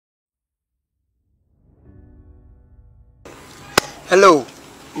Hello,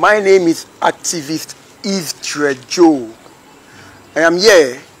 my name is activist Israel Joe. I am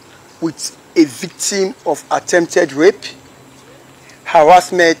here with a victim of attempted rape,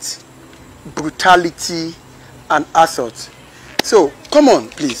 harassment, brutality, and assault. So, come on,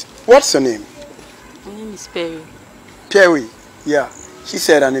 please. What's your name? My name is Perry. Perry, yeah. She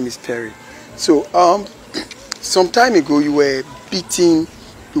said her name is Perry. So, some time ago you were beaten,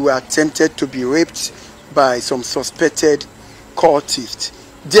 you were attempted to be raped by some suspected cultists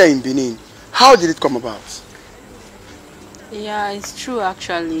there in Benin. How did it come about? Yeah, it's true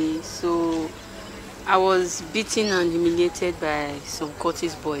actually. So I was beaten and humiliated by some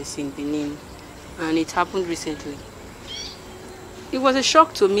cultist boys in Benin, and it happened recently. It was a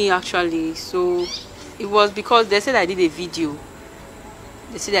shock to me actually. So it was because they said I did a video.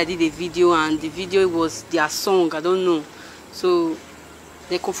 They said I did a video, and the video was their song. I don't know. So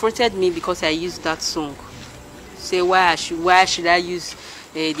they confronted me because I used that song. Say why should I use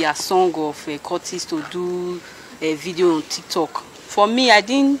their song of cultists to do a video on TikTok? For me,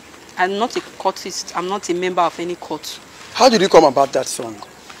 I'm not a cultist. I'm not a member of any cult. How did you come about that song?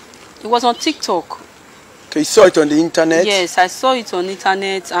 It was on TikTok. So you saw it on the internet? Yes, I saw it on the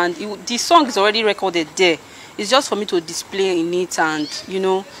internet, and the song is already recorded there. It's just for me to display in it, and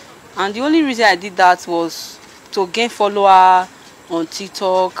and the only reason I did that was to gain follower on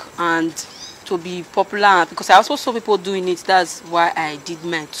TikTok and to be popular, because I also saw people doing it. That's why I did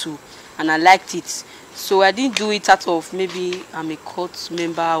mine too, and I liked it. So I didn't do it out of maybe I'm a cult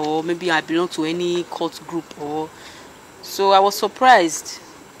member or maybe I belong to any cult group. So I was surprised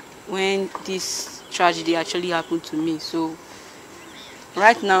when this tragedy actually happened to me. So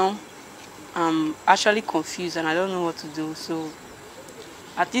right now I'm actually confused and I don't know what to do. So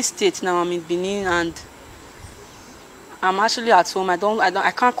at this state now, I'm in Benin and I'm actually at home. I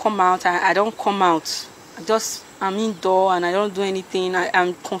can't come out. I don't come out. I'm indoor and I don't do anything.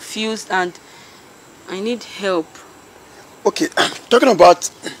 I'm confused and I need help. Okay, talking about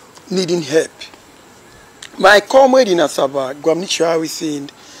needing help. My comrade in Asaba, Gwamnichua,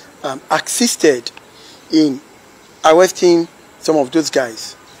 assisted in arresting some of those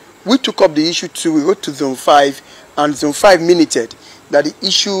guys. We took up the issue too. We wrote to Zone 5, and Zone 5 minuted that the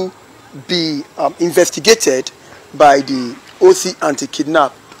issue be investigated by the OC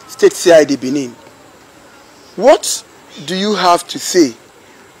Anti-Kidnap State CID Benin. What do you have to say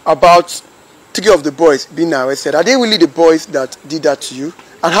about 3 of the boys being arrested? Are they really the boys that did that to you?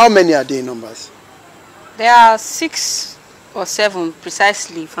 And how many are they in numbers? There are 6 or 7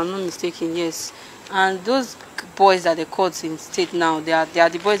 precisely, if I'm not mistaken, yes. And those boys that they caught in state now, they are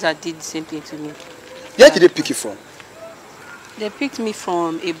the boys that did the same thing to me. Where did they pick you from? They picked me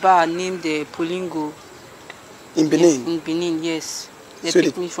from a bar named Polingo. In Benin? Yes, in Benin, yes. They so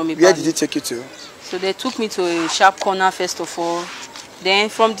picked me from a bar. Where did they take you to? So they took me to a sharp corner first of all. Then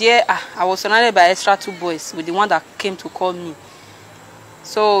from there, I was surrounded by extra 2 boys with the one that came to call me.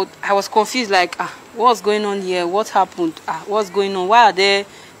 So I was confused, like, what's going on here? What happened? What's going on? Why are they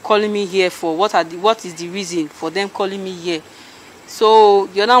calling me here for? What is the reason for them calling me here? So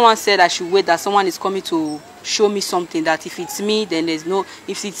the other one said I should wait, that someone is coming to show me something, that if it's me, then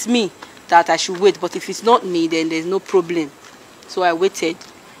if it's me, that I should wait, but if it's not me, then there's no problem. So I waited.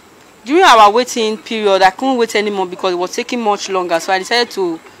 During our waiting period, I couldn't wait anymore because it was taking much longer. So I decided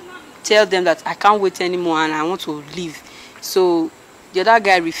to tell them that I can't wait anymore and I want to leave. So the other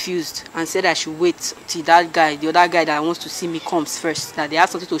guy refused and said I should wait till the other guy that wants to see me comes first, that they have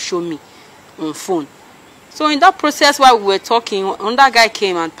something to show me on phone. So in that process, while we were talking, another guy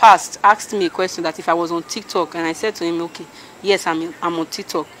came and asked me a question, that if I was on TikTok, and I said to him, okay, yes, I'm on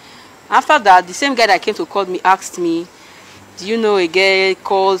TikTok. After that, the same guy that came to call me asked me, do you know a girl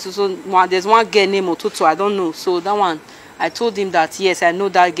called, there's one girl named Ototo, I don't know. So that one, I told him that, yes, I know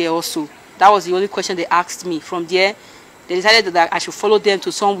that girl also. That was the only question they asked me. From there, they decided that I should follow them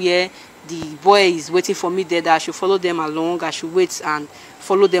to somewhere. The boy is waiting for me there, that I should follow them along. I should wait and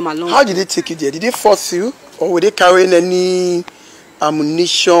follow them along. How did they take you there? Did they force you? Or were they carrying any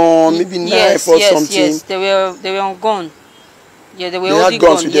ammunition, maybe knife or something? Yes, they were on gun. Yeah, they were holding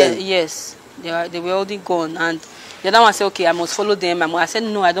gun. Yes, they were holding gun. And the other one said, okay, I must follow them. I said,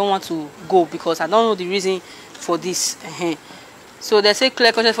 no, I don't want to go because I don't know the reason for this. So they say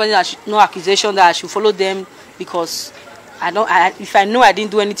clear conscience for them, no accusation that I should follow them because if I know I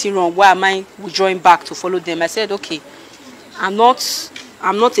didn't do anything wrong, why am I withdrawing back to follow them? I said, okay, I'm not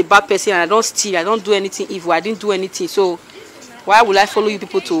a bad person and I don't steal, I don't do anything evil, I didn't do anything. So why would I follow you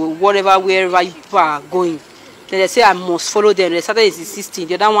people to wherever you people are going? Then they say I must follow them. They started insisting.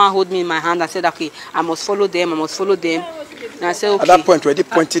 The other one hold me in my hand and said, okay, I must follow them, I must follow them. And I said, okay. At that point, were they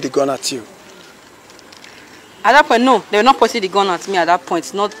pointing the gun at you? At that point, no, they were not pointing the gun at me at that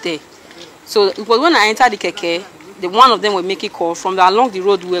point, not there. So it was when I entered the keke, one of them were making call from along the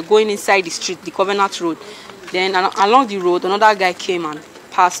road. We were going inside the street, the Covenant Road. Then along the road, another guy came and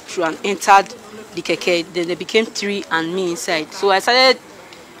passed through and entered the keke. Then there became 3 and me inside. So I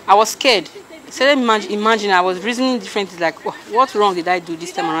was scared. I started imagining, I was reasoning different things like, oh, what wrong did I do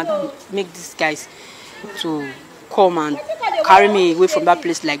this time around to make these guys to come and carry me away from that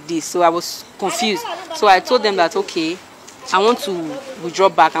place like this? So I was confused. So I told them that, okay, I want to withdraw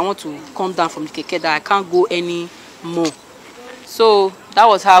back. I want to come down from the keke, that I can't go any more. So that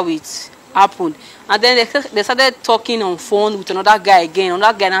was how it happened. And then they started talking on phone with another guy again.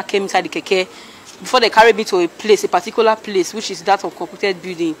 Another guy now came inside the keke. Before they carried me to a particular place, which is that of completed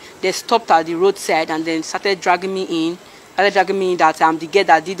building, they stopped at the roadside and then started dragging me in. That I'm the girl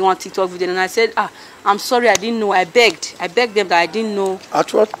that did one TikTok video. And I said, I'm sorry, I didn't know. I begged them that I didn't know.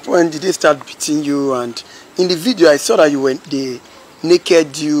 At what point did they start beating you? And in the video, I saw that they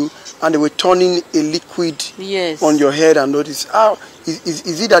naked you and they were turning a liquid on your head and all this. How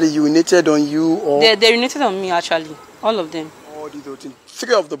is it that they urinated on you? Or they urinated on me, actually. All of them. All these other things.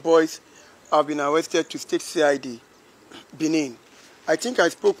 3 of the boys have been arrested to state CID, Benin. I think I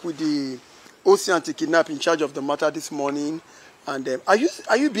spoke with the OC anti-kidnap in charge of the matter this morning. And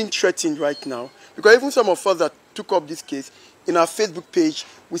are you being threatened right now? Because even some of us that took up this case, in our Facebook page,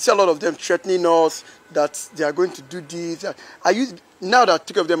 we see a lot of them threatening us that they are going to do this. Now that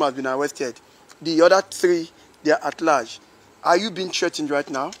 3 of them have been arrested, the other 3, they are at large. Are you being threatened right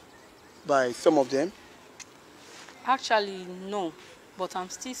now by some of them? Actually, no. But I'm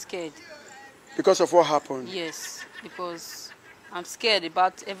still scared. Because of what happened? Yes, because I'm scared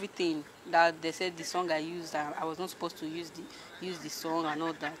about everything that they said the song I used. I was not supposed to use the song and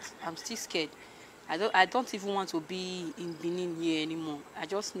all that. I'm still scared. I don't even want to be in Benin here anymore. I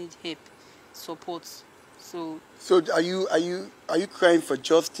just need help, support. So are you crying for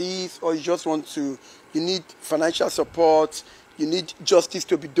justice, or you just want to? You need financial support. You need justice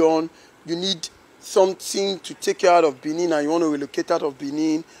to be done. You need something to take you out of Benin, and you want to relocate out of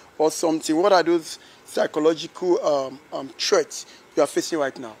Benin or something. What are those psychological threats you are facing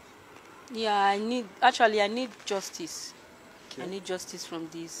right now? Yeah, I need justice. Okay. I need justice from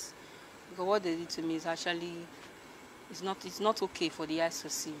this. Because what they did to me is actually, it's not okay for the eyes to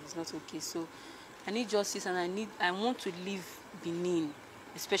see. It's not okay. So I need justice, and I want to leave Benin,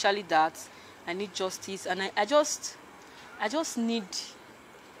 especially that. I need justice, and I just need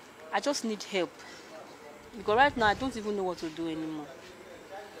help. Because right now I don't even know what to do anymore.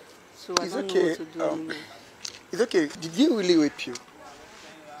 So I don't know what to do anymore. It's okay. Did he really rape you?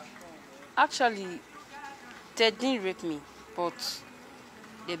 Actually, they didn't rape me, but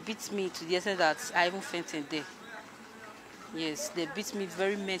they beat me to the extent that I even fainted there. Yes, they beat me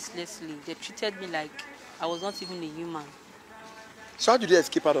very mercilessly. They treated me like I was not even a human. So how did you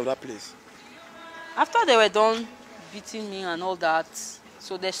escape out of that place? After they were done beating me and all that,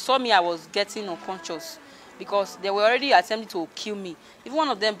 so they saw me, I was getting unconscious because they were already attempting to kill me. Even one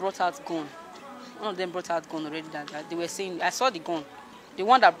of them brought out gun. Already. That they were saying, I saw the gun. The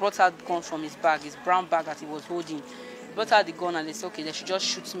one that brought out gun from his bag, his brown bag that he was holding, he brought out the gun and they said, okay, they should just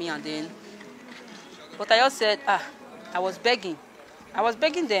shoot me and then. But I just said, I was begging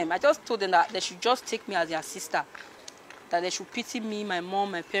them. I just told them that they should just take me as their sister. That they should pity me, my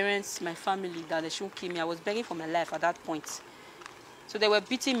mom, my parents, my family, that they shouldn't kill me. I was begging for my life at that point. So they were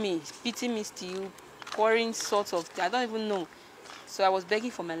beating me still, pouring sorts of, I don't even know. So I was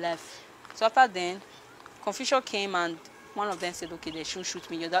begging for my life. So after then, confusion came and one of them said, okay, they shouldn't shoot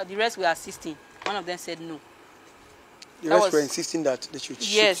me. The rest were assisting. One of them said no. The rest were insisting that they should shoot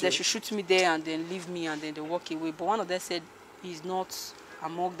you? Yes, they should shoot me there and then leave me and then they walk away. But one of them said he's not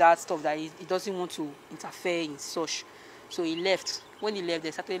among that stuff, that he doesn't want to interfere in such. So he left. When he left,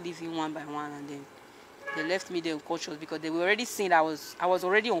 they started leaving one by one and then they left me there unconscious because they were already seeing I was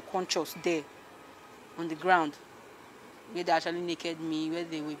already unconscious there on the ground. Where they actually naked me, where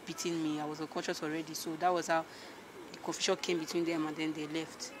they were beating me, I was unconscious already. So that was how the confusion came between them and then they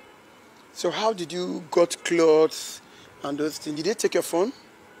left. So how did you got clothes and those things? Did they take your phone?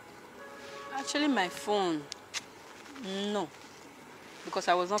 Actually, my phone, no. Because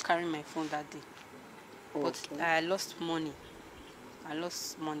I was not carrying my phone that day. But I lost money. I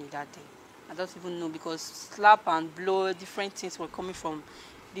lost money that day. I don't even know because slap and blow, different things were coming from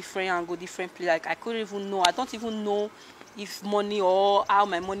different angle, different place. Like I couldn't even know. I don't even know if money or how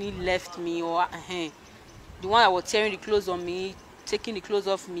my money left me or the one I was tearing the clothes on me, taking the clothes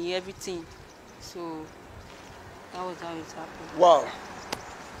off me, everything. So that was how it happened. Wow.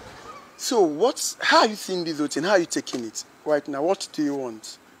 So how are you seeing this routine? How are you taking it right now? What do you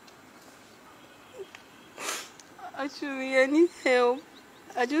want? Actually, I need help.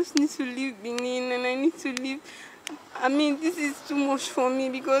 I just need to leave Benin and I need to leave. I mean, this is too much for me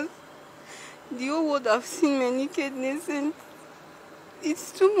because the whole world have seen my nakedness and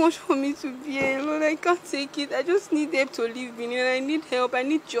it's too much for me to bear alone. I can't take it. I just need help to leave Benin. I need help. I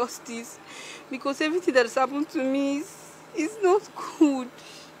need justice because everything that has happened to me is not good.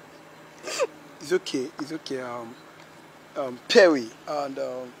 It's okay. It's okay. Perry, and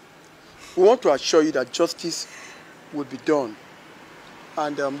we want to assure you that justice will be done.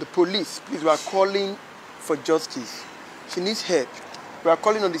 And the police, please, we are calling for justice. She needs help. We are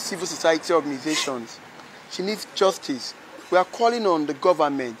calling on the civil society organizations. She needs justice. We are calling on the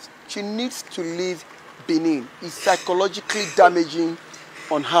government. She needs to leave Benin. It's psychologically damaging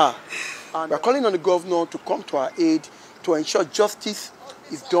on her. And we are calling on the governor to come to our aid to ensure justice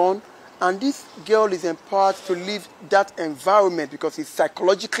is done. And this girl is empowered to leave that environment because it's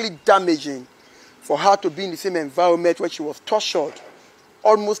psychologically damaging for her to be in the same environment where she was tortured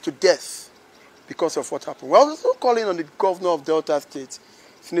almost to death because of what happened. We're also calling on the governor of Delta State,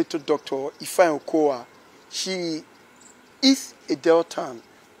 Senator Dr. Ifeanyi Okowa. She is a Deltan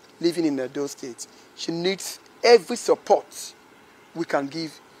living in Edo State. She needs every support we can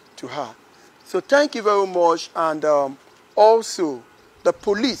give to her. So thank you very much. And also, the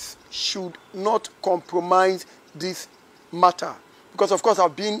police should not compromise this matter. Because, of course,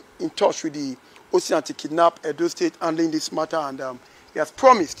 I've been in touch with the OC Anti-Kidnap Edo State handling this matter, and he has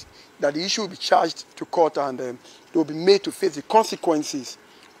promised that the issue will be charged to court and they will be made to face the consequences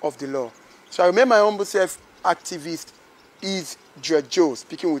of the law. So I remember my humble self activist is Joe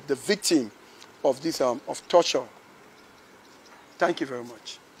speaking with the victim of this of torture. Thank you very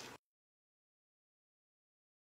much.